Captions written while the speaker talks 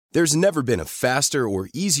There's never been a faster or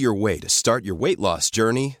easier way to start your weight loss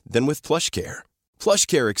journey than with PlushCare.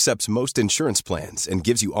 PlushCare accepts most insurance plans and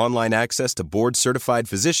gives you online access to board-certified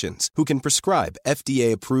physicians who can prescribe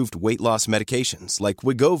FDA-approved weight loss medications like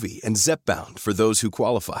Wegovy and Zepbound for those who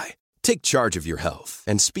qualify. Take charge of your health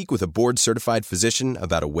and speak with a board-certified physician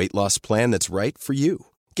about a weight loss plan that's right for you.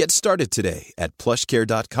 Get started today at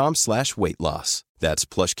plushcare.com/weight-loss. That's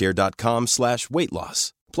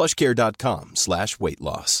plushcare.com/weight-loss.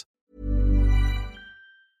 plushcare.com/weight-loss.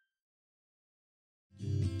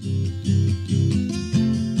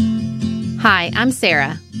 Hi, I'm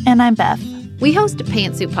Sarah. And I'm Beth. We host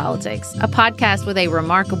Pantsuit Politics, a podcast with a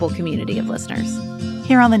remarkable community of listeners.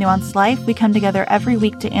 Here on The Nuanced Life, we come together every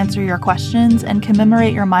week to answer your questions and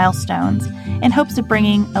commemorate your milestones in hopes of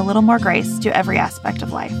bringing a little more grace to every aspect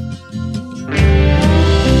of life.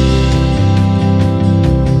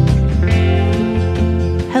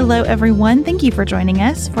 Hello, everyone. Thank you for joining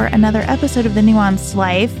us for another episode of The Nuanced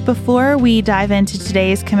Life. Before we dive into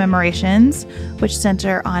today's commemorations, which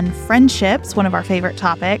center on friendships, one of our favorite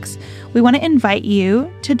topics, we want to invite you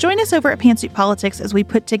to join us over at Pantsuit Politics as we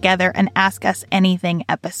put together an Ask Us Anything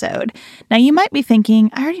episode. Now, you might be thinking,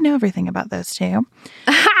 I already know everything about those two,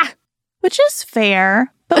 which is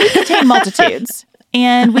fair, but we contain multitudes.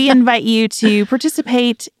 And we invite you to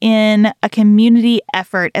participate in a community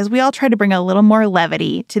effort as we all try to bring a little more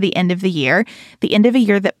levity to the end of the year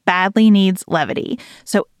that badly needs levity.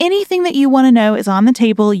 So anything that you want to know is on the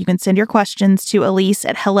table. You can send your questions to Elise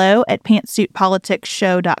at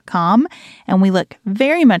hello@pantsuitpoliticsshow.com. And we look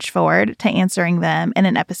very much forward to answering them in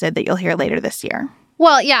an episode that you'll hear later this year.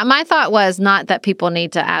 Well, yeah, my thought was not that people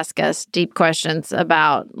need to ask us deep questions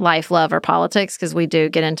about life, love, or politics, because we do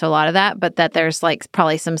get into a lot of that, but that there's like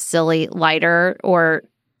probably some silly, lighter, or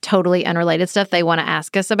totally unrelated stuff they want to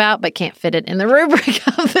ask us about, but can't fit it in the rubric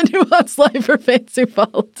of The Nuanced Life or Pantsuit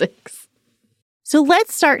Politics. So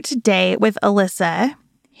let's start today with Alyssa,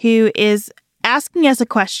 who is asking us a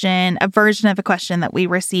question, a version of a question that we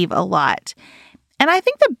receive a lot. And I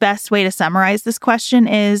think the best way to summarize this question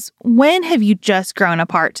is, when have you just grown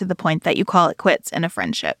apart to the point that you call it quits in a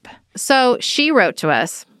friendship? So she wrote to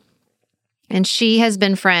us, and she has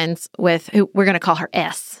been friends with, who we're going to call her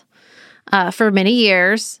S, for many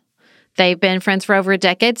years. They've been friends for over a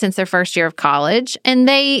decade, since their first year of college. And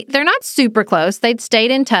they're not super close. They'd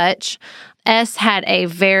stayed in touch. S had a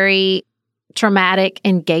very traumatic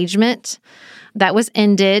engagement that was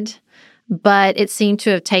ended, but it seemed to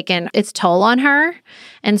have taken its toll on her.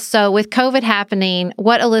 And so with COVID happening,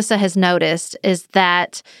 what Alyssa has noticed is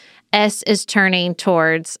that S is turning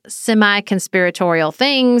towards semi-conspiratorial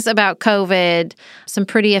things about COVID, some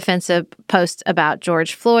pretty offensive posts about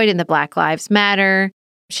George Floyd and the Black Lives Matter.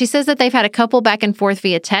 She says that they've had a couple back and forth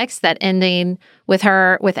via text, that ending with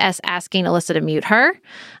S asking Alyssa to mute her.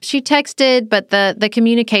 She texted, but the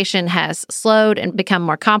communication has slowed and become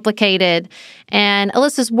more complicated. And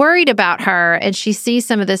Alyssa's worried about her, and she sees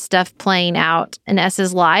some of this stuff playing out in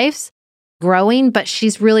S's lives, growing, but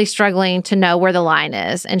she's really struggling to know where the line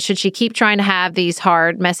is. And should she keep trying to have these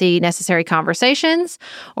hard, messy, necessary conversations,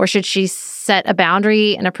 or should she set a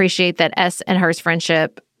boundary and appreciate that S and her's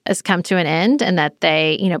friendship has come to an end, and that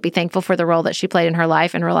they, be thankful for the role that she played in her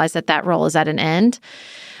life and realize that that role is at an end?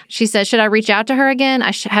 She says, should I reach out to her again?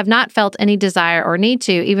 I have not felt any desire or need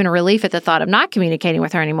to, even a relief at the thought of not communicating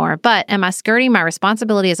with her anymore. But am I skirting my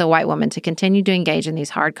responsibility as a white woman to continue to engage in these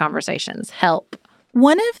hard conversations? Help.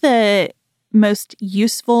 One of the most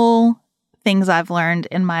useful things I've learned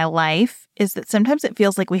in my life is that sometimes it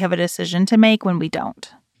feels like we have a decision to make when we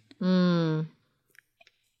don't.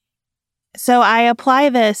 So I apply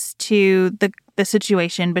this to the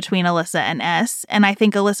situation between Alyssa and S, and I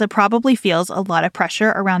think Alyssa probably feels a lot of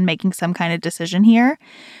pressure around making some kind of decision here,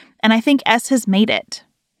 and I think S has made it.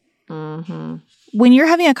 Mm-hmm. When you're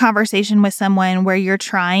having a conversation with someone where you're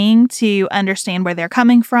trying to understand where they're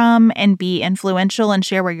coming from and be influential and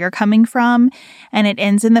share where you're coming from, and it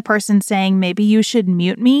ends in the person saying, maybe you should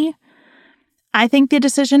mute me, I think the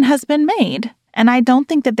decision has been made. And I don't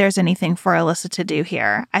think that there's anything for Alyssa to do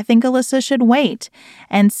here. I think Alyssa should wait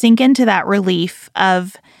and sink into that relief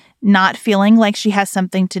of not feeling like she has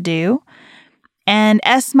something to do. And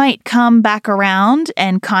S might come back around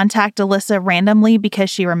and contact Alyssa randomly because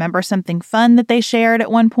she remembers something fun that they shared at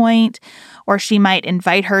one point, or she might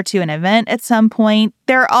invite her to an event at some point.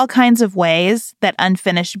 There are all kinds of ways that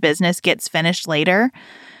unfinished business gets finished later.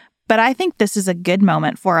 But I think this is a good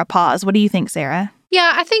moment for a pause. What do you think, Sarah?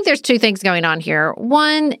 Yeah, I think there's two things going on here.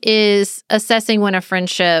 One is assessing when a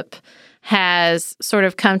friendship has sort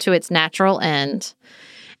of come to its natural end.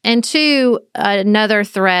 And two, another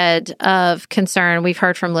thread of concern we've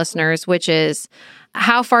heard from listeners, which is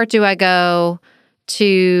how far do I go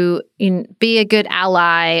to be a good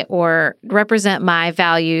ally or represent my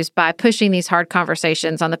values by pushing these hard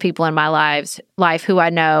conversations on the people in my life who I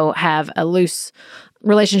know have a loose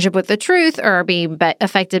relationship with the truth or are being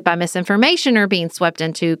affected by misinformation or being swept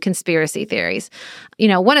into conspiracy theories.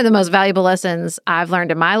 One of the most valuable lessons I've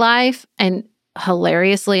learned in my life, and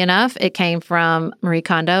hilariously enough, it came from Marie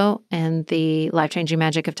Kondo and the Life-Changing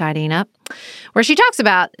Magic of Tidying Up, where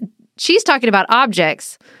she's talking about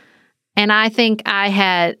objects. And I think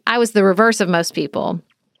I was the reverse of most people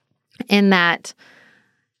in that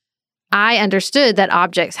I understood that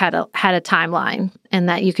objects had a timeline and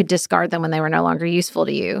that you could discard them when they were no longer useful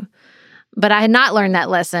to you. But I had not learned that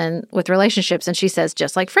lesson with relationships. And she says,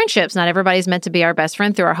 just like friendships, not everybody's meant to be our best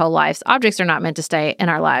friend through our whole lives. Objects are not meant to stay in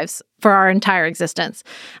our lives for our entire existence.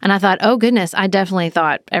 And I thought, oh goodness, I definitely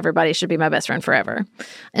thought everybody should be my best friend forever.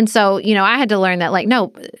 And so, I had to learn that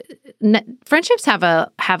friendships have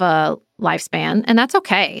a lifespan, and that's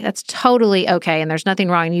okay. That's totally okay. And there's nothing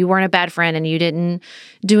wrong. You weren't a bad friend and you didn't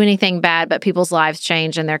do anything bad, but people's lives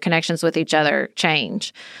change and their connections with each other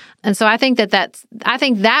change. And so I think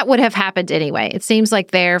that would have happened anyway. It seems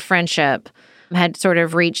like their friendship had sort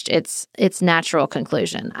of reached its natural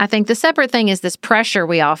conclusion. I think the separate thing is this pressure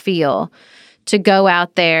we all feel to go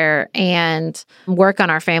out there and work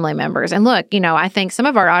on our family members. And look, I think some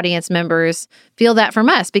of our audience members feel that from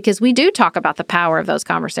us because we do talk about the power of those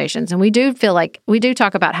conversations. And we do feel like we do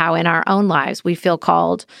talk about how in our own lives we feel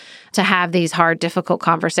called to have these hard, difficult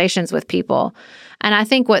conversations with people. And I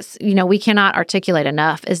think what's, we cannot articulate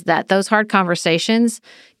enough is that those hard conversations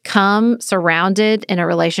come surrounded in a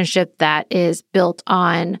relationship that is built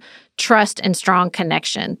on trust and strong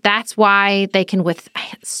connection. That's why they can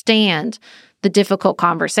withstand the difficult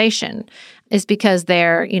conversation, is because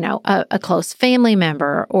they're, a close family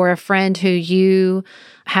member or a friend who you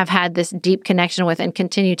have had this deep connection with and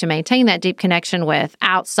continue to maintain that deep connection with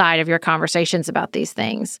outside of your conversations about these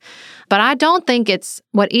things. But I don't think it's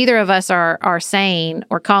what either of us are saying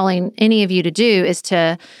or calling any of you to do is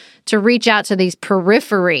to reach out to these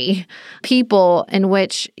periphery people in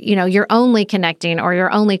which, you're only connecting or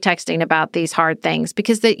you're only texting about these hard things,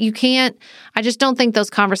 because that you can't, I just don't think those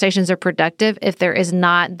conversations are productive if there is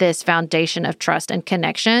not this foundation of trust and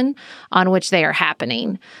connection on which they are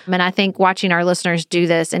happening. And I think watching our listeners do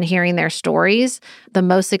this and hearing their stories, the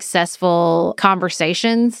most successful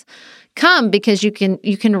conversations come because you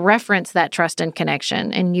can reference that trust and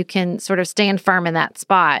connection, and you can sort of stand firm in that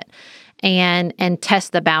spot and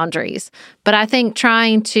test the boundaries. But I think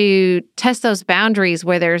trying to test those boundaries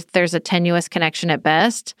where there's a tenuous connection at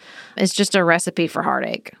best is just a recipe for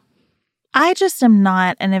heartache. I just am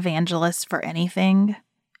not an evangelist for anything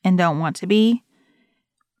and don't want to be.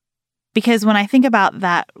 Because when I think about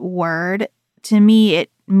that word, to me,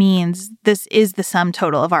 it means this is the sum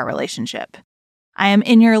total of our relationship. I am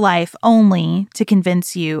in your life only to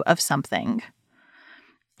convince you of something.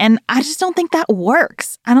 And I just don't think that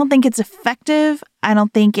works. I don't think it's effective. I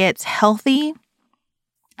don't think it's healthy.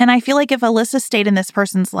 And I feel like if Alyssa stayed in this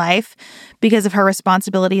person's life because of her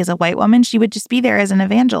responsibility as a white woman, she would just be there as an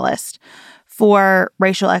evangelist for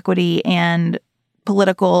racial equity and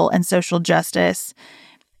political and social justice.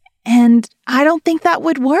 And I don't think that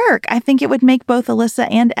would work. I think it would make both Alyssa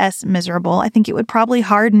and S miserable. I think it would probably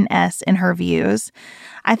harden S in her views.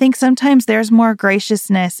 I think sometimes there's more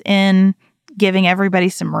graciousness in giving everybody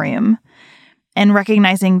some room and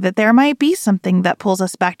recognizing that there might be something that pulls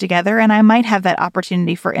us back together, and I might have that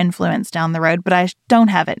opportunity for influence down the road, but I don't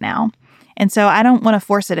have it now. And so I don't want to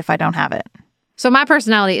force it if I don't have it. So my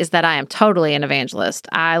personality is that I am totally an evangelist.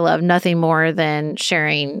 I love nothing more than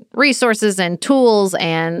sharing resources and tools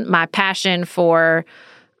and my passion for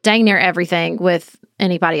dang near everything with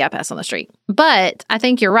anybody I pass on the street. But I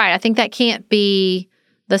think you're right. I think that can't be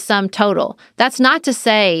the sum total. That's not to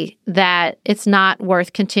say that it's not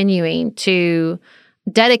worth continuing to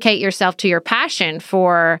dedicate yourself to your passion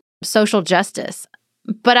for social justice.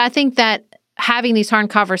 But I think that having these hard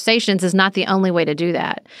conversations is not the only way to do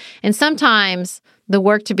that. And sometimes the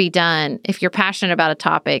work to be done, if you're passionate about a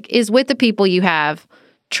topic, is with the people you have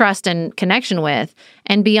trust and connection with.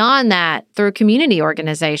 And beyond that, through community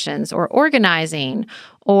organizations or organizing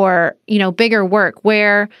or, bigger work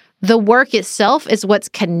where the work itself is what's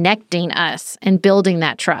connecting us and building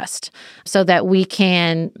that trust so that we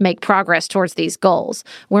can make progress towards these goals.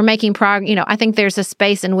 We're making I think there's a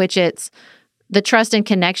space in which it's the trust and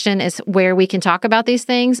connection is where we can talk about these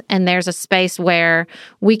things. And there's a space where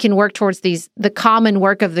we can work towards these. The common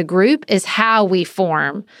work of the group is how we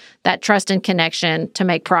form that trust and connection to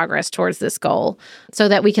make progress towards this goal so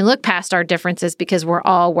that we can look past our differences because we're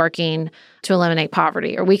all working to eliminate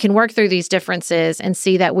poverty. Or we can work through these differences and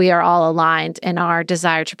see that we are all aligned in our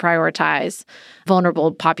desire to prioritize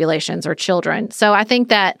vulnerable populations or children. So I think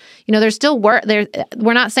that, there's still work there.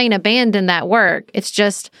 We're not saying abandon that work. It's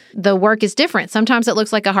just the work is different. Sometimes it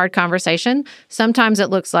looks like a hard conversation. Sometimes it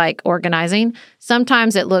looks like organizing.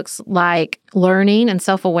 Sometimes it looks like learning and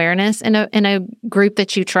self-awareness in a group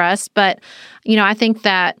that you trust. But, I think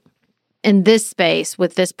that in this space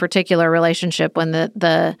with this particular relationship, when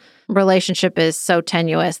the relationship is so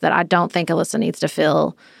tenuous, that I don't think Alyssa needs to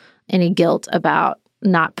feel any guilt about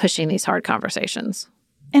not pushing these hard conversations.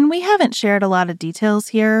 And we haven't shared a lot of details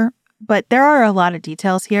here, but there are a lot of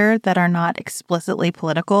details here that are not explicitly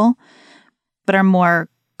political, but are more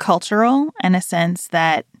cultural in a sense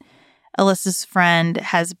that Alyssa's friend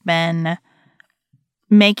has been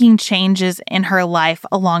making changes in her life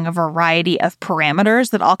along a variety of parameters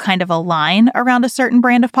that all kind of align around a certain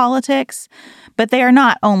brand of politics, but they are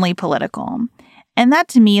not only political. And that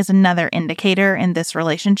to me is another indicator in this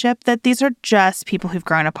relationship that these are just people who've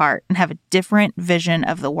grown apart and have a different vision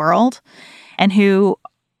of the world and who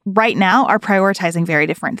right now are prioritizing very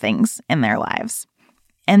different things in their lives.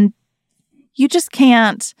 And you just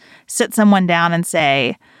can't sit someone down and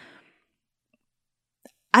say,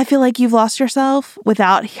 I feel like you've lost yourself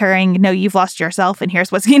without hearing, no, you've lost yourself and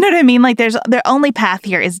here's what's, you know what I mean? Like the only path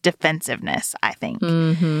here is defensiveness, I think.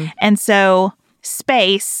 Mm-hmm. And so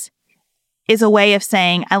space is a way of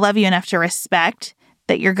saying, I love you enough to respect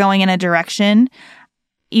that you're going in a direction.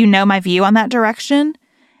 You know my view on that direction,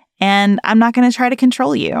 and I'm not going to try to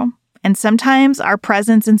control you. And sometimes our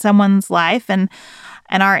presence in someone's life and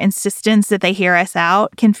our insistence that they hear us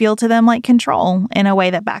out can feel to them like control in a way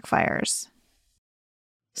that backfires.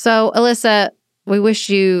 So, Alyssa, we wish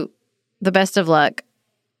you the best of luck.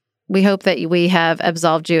 We hope that we have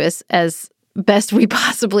absolved you as best we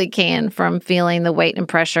possibly can from feeling the weight and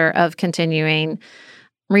pressure of continuing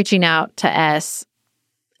reaching out to S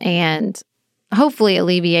and hopefully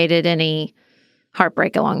alleviated any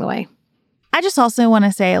heartbreak along the way. I just also want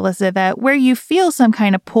to say, Alyssa, that where you feel some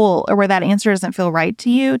kind of pull or where that answer doesn't feel right to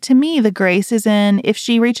you, to me, the grace is in if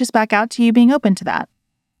she reaches back out to you, being open to that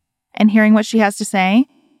and hearing what she has to say.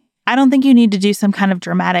 I don't think you need to do some kind of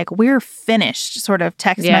dramatic, we're finished sort of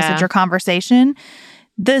text message or conversation.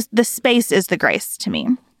 The space is the grace to me.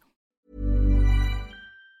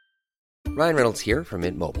 Ryan Reynolds here from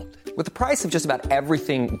Mint Mobile. With the price of just about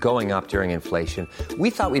everything going up during inflation,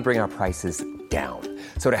 we thought we'd bring our prices down.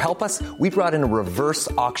 So to help us, we brought in a reverse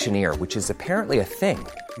auctioneer, which is apparently a thing.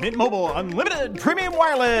 Mint Mobile Unlimited Premium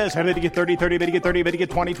Wireless. How to get 30, 30, bit to get 30, bit to get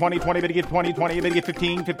 20, 20, 20, bit to get 20, 20, bit to get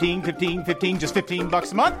 15, 15, 15, 15, just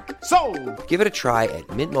 $15 a month? Sold! Give it a try at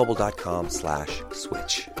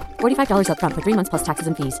mintmobile.com/switch. $45 up front for 3 months plus taxes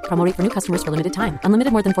and fees. Promo rate for new customers for limited time.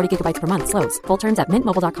 Unlimited more than 40 gigabytes per month. Slows full terms at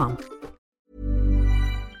mintmobile.com.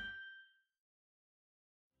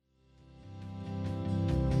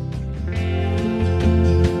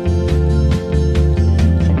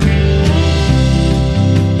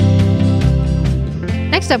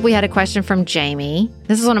 Next up, we had a question from Jamie.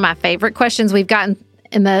 This is one of my favorite questions we've gotten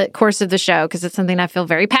in the course of the show because it's something I feel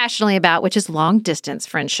very passionately about, which is long-distance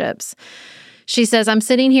friendships. She says, I'm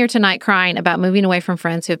sitting here tonight crying about moving away from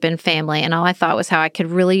friends who have been family, and all I thought was how I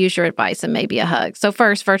could really use your advice and maybe a hug. So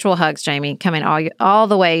first, virtual hugs, Jamie, coming all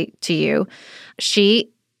the way to you.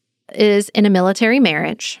 She is in a military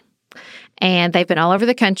marriage, and they've been all over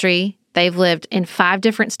the country. They've lived in 5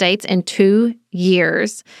 different states in 2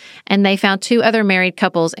 years, and they found 2 other married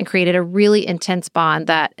couples and created a really intense bond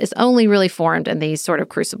that is only really formed in these sort of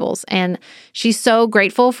crucibles. And she's so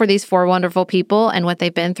grateful for these 4 wonderful people and what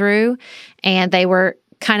they've been through. And they were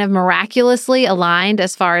kind of miraculously aligned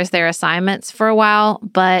as far as their assignments for a while,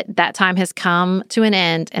 but that time has come to an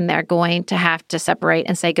end, and they're going to have to separate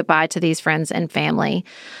and say goodbye to these friends and family.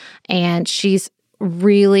 And she's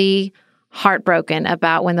really heartbroken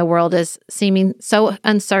about when the world is seeming so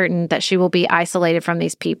uncertain that she will be isolated from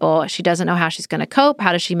these people. She doesn't know how she's going to cope.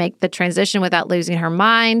 How does she make the transition without losing her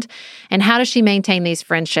mind? And how does she maintain these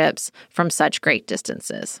friendships from such great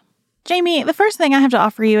distances? Jamie, the first thing I have to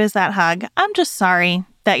offer you is that hug. I'm just sorry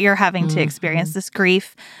that you're having to experience this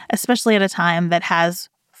grief, especially at a time that has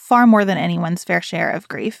far more than anyone's fair share of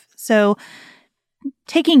grief. So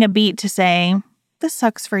taking a beat to say, this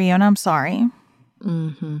sucks for you and I'm sorry.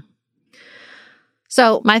 Mm-hmm.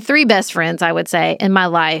 So my 3 best friends, I would say, in my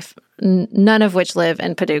life, none of which live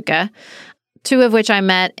in Paducah, 2 of which I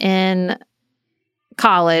met in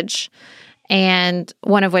college, and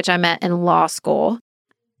one of which I met in law school.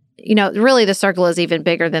 Really the circle is even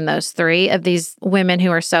bigger than those three of these women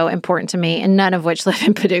who are so important to me, and none of which live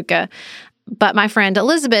in Paducah. But my friend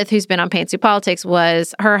Elizabeth, who's been on Pantsuit Politics,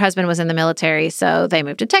 her husband was in the military. So they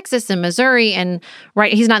moved to Texas and Missouri. And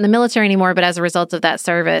he's not in the military anymore, but as a result of that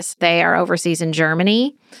service, they are overseas in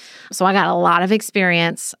Germany. So I got a lot of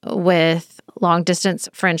experience with long distance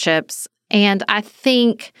friendships. And I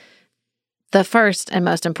think the first and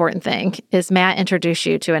most important thing is, may I introduce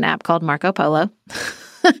you to an app called Marco Polo,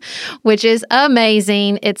 which is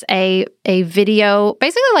amazing. It's a video,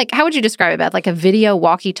 basically, like, how would you describe it, Beth? Like a video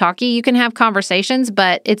walkie-talkie. You can have conversations,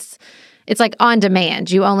 but it's like on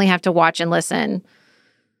demand. You only have to watch and listen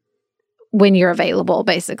when you're available,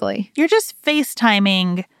 basically. You're just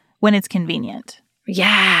FaceTiming when it's convenient.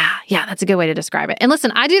 Yeah, that's a good way to describe it. And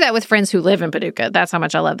listen, I do that with friends who live in Paducah. That's how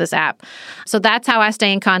much I love this app. So that's how I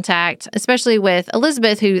stay in contact, especially with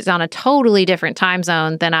Elizabeth, who's on a totally different time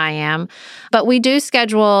zone than I am. But we do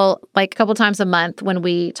schedule like a couple times a month when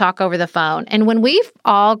we talk over the phone. And when we've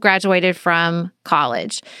all graduated from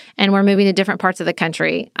college and we're moving to different parts of the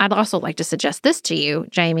country, I'd also like to suggest this to you,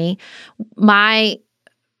 Jamie. My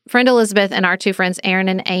friend Elizabeth and our two friends, Erin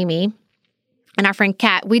and Amy, and our friend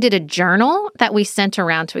Kat, we did a journal that we sent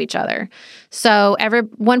around to each other. So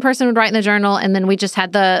one person would write in the journal, and then we just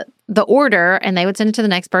had the order, and they would send it to the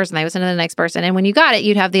next person. They would send it to the next person. And when you got it,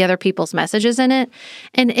 you'd have the other people's messages in it.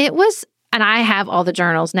 And I have all the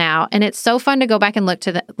journals now, and it's so fun to go back and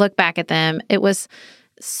look back at them. It was,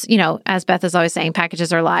 as Beth is always saying,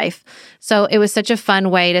 packages are life. So it was such a fun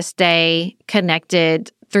way to stay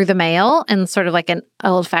connected through the mail in sort of like an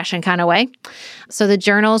old-fashioned kind of way. So the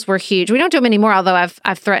journals were huge. We don't do them anymore, although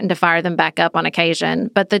I've threatened to fire them back up on occasion.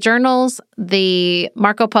 But the journals, the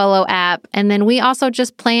Marco Polo app, and then we also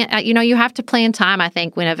just plan, you have to plan time, I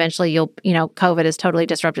think, when eventually COVID has totally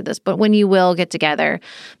disrupted this, but when you will get together.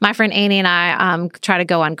 My friend Annie and I try to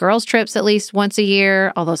go on girls' trips at least once a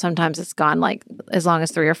year, although sometimes it's gone like as long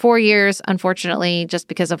as 3 or 4 years, unfortunately, just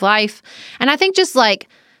because of life. And I think just like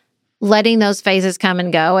letting those phases come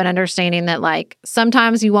and go and understanding that like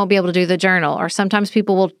sometimes you won't be able to do the journal, or sometimes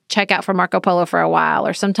people will check out for Marco Polo for a while,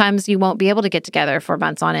 or sometimes you won't be able to get together for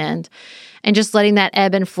months on end, and just letting that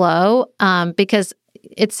ebb and flow because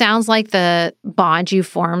it sounds like the bond you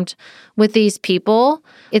formed with these people,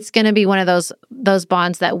 it's going to be one of those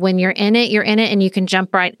bonds that when you're in it and you can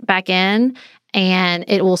jump right back in, and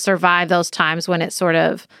it will survive those times when it sort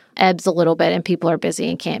of ebbs a little bit and people are busy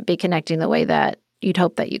and can't be connecting the way that you'd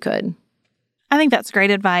hope that you could. I think that's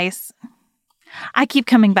great advice. I keep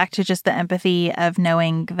coming back to just the empathy of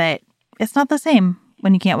knowing that it's not the same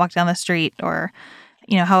when you can't walk down the street or,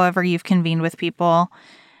 however you've convened with people.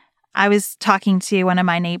 I was talking to one of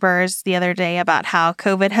my neighbors the other day about how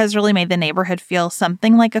COVID has really made the neighborhood feel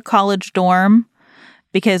something like a college dorm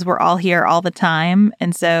because we're all here all the time.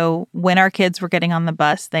 And so when our kids were getting on the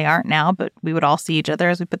bus, they aren't now, but we would all see each other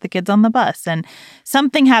as we put the kids on the bus. And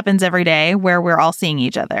something happens every day where we're all seeing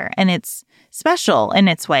each other. And it's special in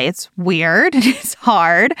its way. It's weird. It's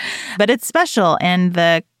hard, but it's special. And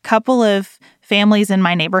the couple of families in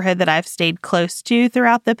my neighborhood that I've stayed close to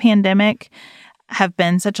throughout the pandemic have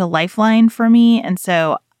been such a lifeline for me. And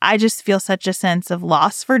so I just feel such a sense of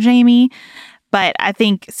loss for Jamie. But I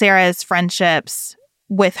think Sarah's friendships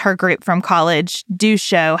with her group from college do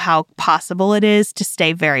show how possible it is to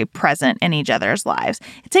stay very present in each other's lives.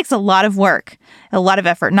 It takes a lot of work, a lot of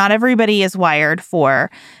effort. Not everybody is wired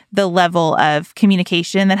for the level of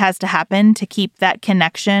communication that has to happen to keep that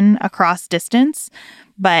connection across distance.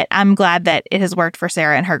 But I'm glad that it has worked for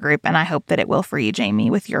Sarah and her group, and I hope that it will for you, Jamie,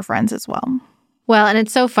 with your friends as well. Well, and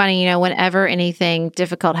it's so funny, whenever anything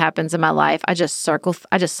difficult happens in my life, I just cycle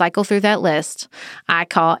through that list. I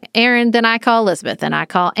call Erin, then I call Elizabeth, then I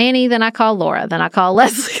call Annie, then I call Laura, then I call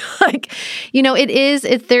Leslie.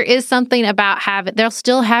 There is something about they'll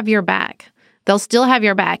still have your back. They'll still have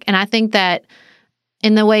your back. And I think that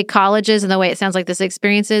in the way college is and the way it sounds like this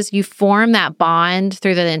experience is, you form that bond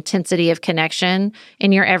through the intensity of connection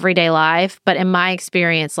in your everyday life. But in my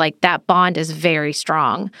experience, like that bond is very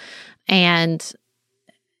strong. And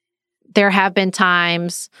there have been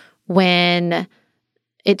times when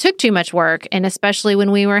it took too much work, and especially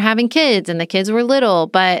when we were having kids and the kids were little,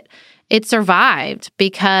 but it survived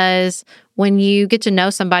because when you get to know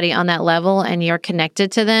somebody on that level and you're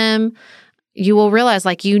connected to them, you will realize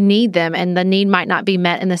like you need them, and the need might not be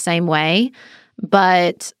met in the same way,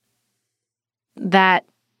 but that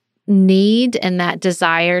need and that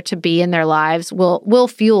desire to be in their lives will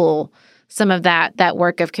fuel some of that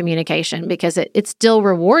work of communication, because it's still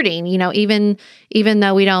rewarding, even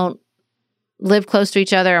though we don't live close to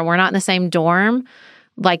each other and we're not in the same dorm,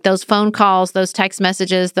 like those phone calls, those text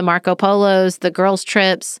messages, the Marco Polos, the girls'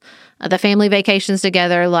 trips, the family vacations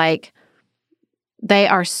together, like they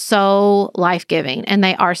are so life-giving and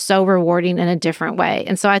they are so rewarding in a different way.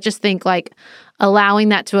 And so I just think like allowing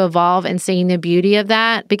that to evolve and seeing the beauty of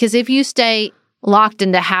that, because if you stay locked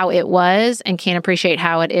into how it was and can't appreciate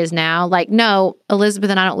how it is now, like, no, Elizabeth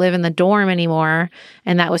and I don't live in the dorm anymore,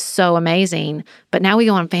 and that was so amazing. But now we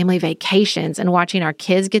go on family vacations, and watching our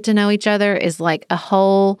kids get to know each other is like a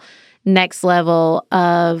whole next level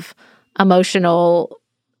of emotional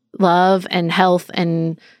love and health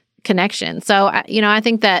and connection. So, I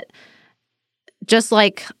think that just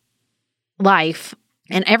like life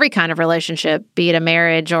and every kind of relationship, be it a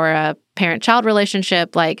marriage or a parent-child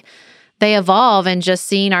relationship, like they evolve, and just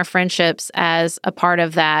seeing our friendships as a part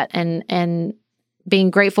of that and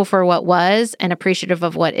being grateful for what was and appreciative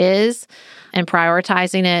of what is and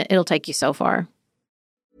prioritizing it, it'll take you so far.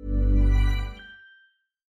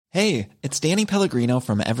 Hey, it's Danny Pellegrino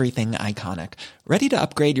from Everything Iconic. Ready to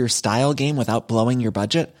upgrade your style game without blowing your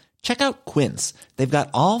budget? Check out Quince. They've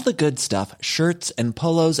got all the good stuff, shirts and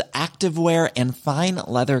polos, activewear, and fine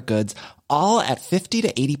leather goods, all at 50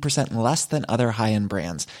 to 80% less than other high-end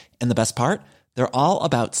brands. And the best part? They're all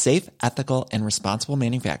about safe, ethical, and responsible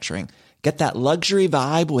manufacturing. Get that luxury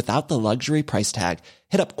vibe without the luxury price tag.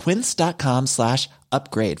 Hit up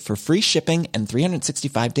quince.com/upgrade for free shipping and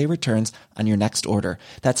 365-day returns on your next order.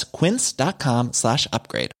 That's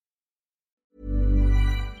quince.com/upgrade.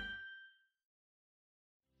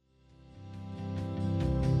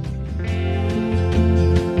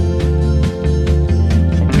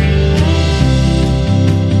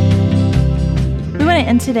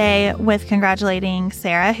 And today with congratulating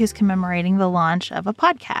Sarah, who's commemorating the launch of a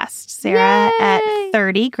podcast. Sarah, Yay! at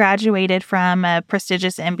 30, graduated from a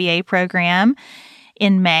prestigious MBA program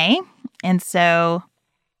in May. And so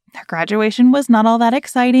her graduation was not all that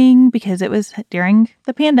exciting because it was during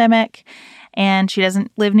the pandemic. And she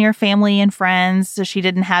doesn't live near family and friends, so she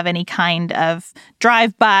didn't have any kind of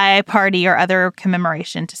drive-by party or other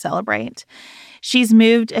commemoration to celebrate. She's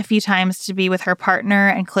moved a few times to be with her partner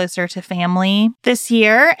and closer to family this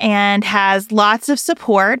year and has lots of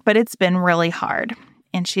support, but it's been really hard.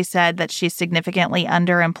 And she said that she's significantly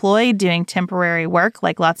underemployed, doing temporary work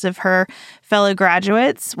like lots of her fellow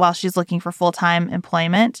graduates while she's looking for full-time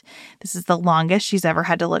employment. This is the longest she's ever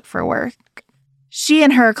had to look for work. She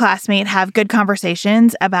and her classmate have good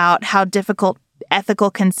conversations about how difficult ethical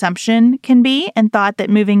consumption can be, and thought that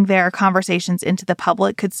moving their conversations into the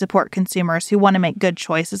public could support consumers who want to make good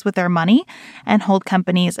choices with their money and hold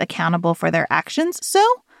companies accountable for their actions. So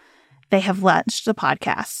they have launched a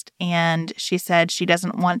podcast, and she said she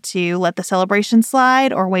doesn't want to let the celebration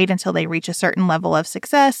slide or wait until they reach a certain level of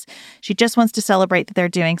success. She just wants to celebrate that they're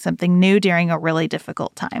doing something new during a really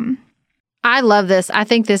difficult time. I love this. I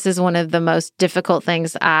think this is one of the most difficult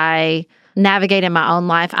things I navigate in my own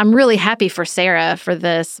life. I'm really happy for Sarah for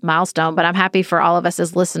this milestone, but I'm happy for all of us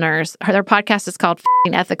as listeners. Their podcast is called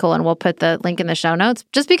F***ing Ethical, and we'll put the link in the show notes,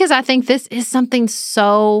 just because I think this is something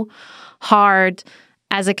so hard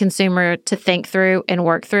as a consumer to think through and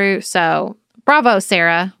work through. So bravo,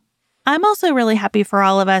 Sarah. I'm also really happy for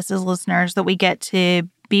all of us as listeners that we get to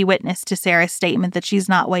be witness to Sarah's statement that she's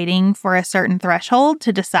not waiting for a certain threshold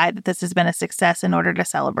to decide that this has been a success in order to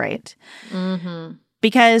celebrate. Mm-hmm.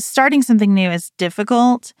 Because starting something new is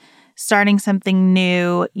difficult. Starting something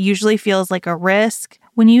new usually feels like a risk.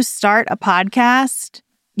 When you start a podcast,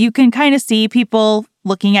 you can kind of see people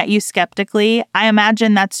looking at you skeptically. I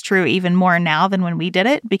imagine that's true even more now than when we did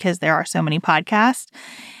it because there are so many podcasts.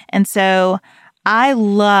 And so I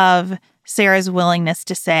love Sarah's willingness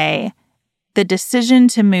to say the decision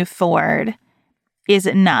to move forward is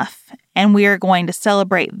enough. And we are going to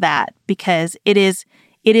celebrate that because it is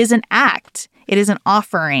an act. It is an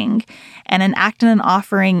offering, and an act and an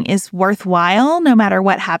offering is worthwhile no matter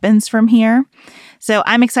what happens from here. So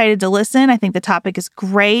I'm excited to listen. I think the topic is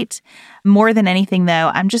great. More than anything, though,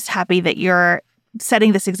 I'm just happy that you're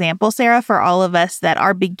setting this example, Sarah, for all of us, that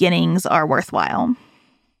our beginnings are worthwhile.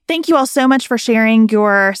 Thank you all so much for sharing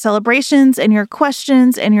your celebrations and your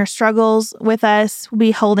questions and your struggles with us. We'll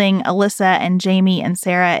be holding Alyssa and Jamie and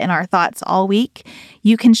Sarah in our thoughts all week.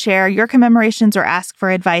 You can share your commemorations or ask for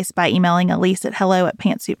advice by emailing Elise at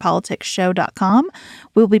hello@pantsuitpoliticsshow.com.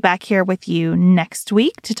 We'll be back here with you next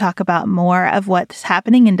week to talk about more of what's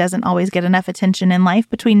happening and doesn't always get enough attention in life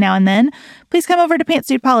between now and then. Please come over to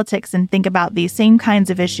Pantsuit Politics and think about these same kinds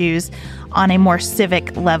of issues on a more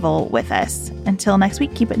civic level with us. Until next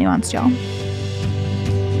week, keep it nuanced, y'all.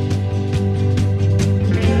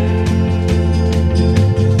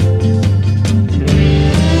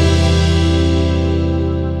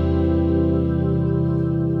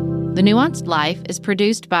 The Nuanced Life is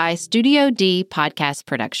produced by Studio D Podcast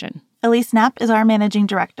Production. Elise Knapp is our managing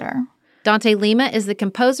director. Dante Lima is the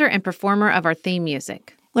composer and performer of our theme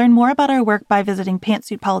music. Learn more about our work by visiting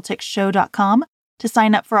pantsuitpoliticsshow.com to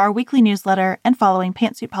sign up for our weekly newsletter and following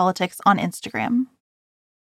Pantsuit Politics on Instagram.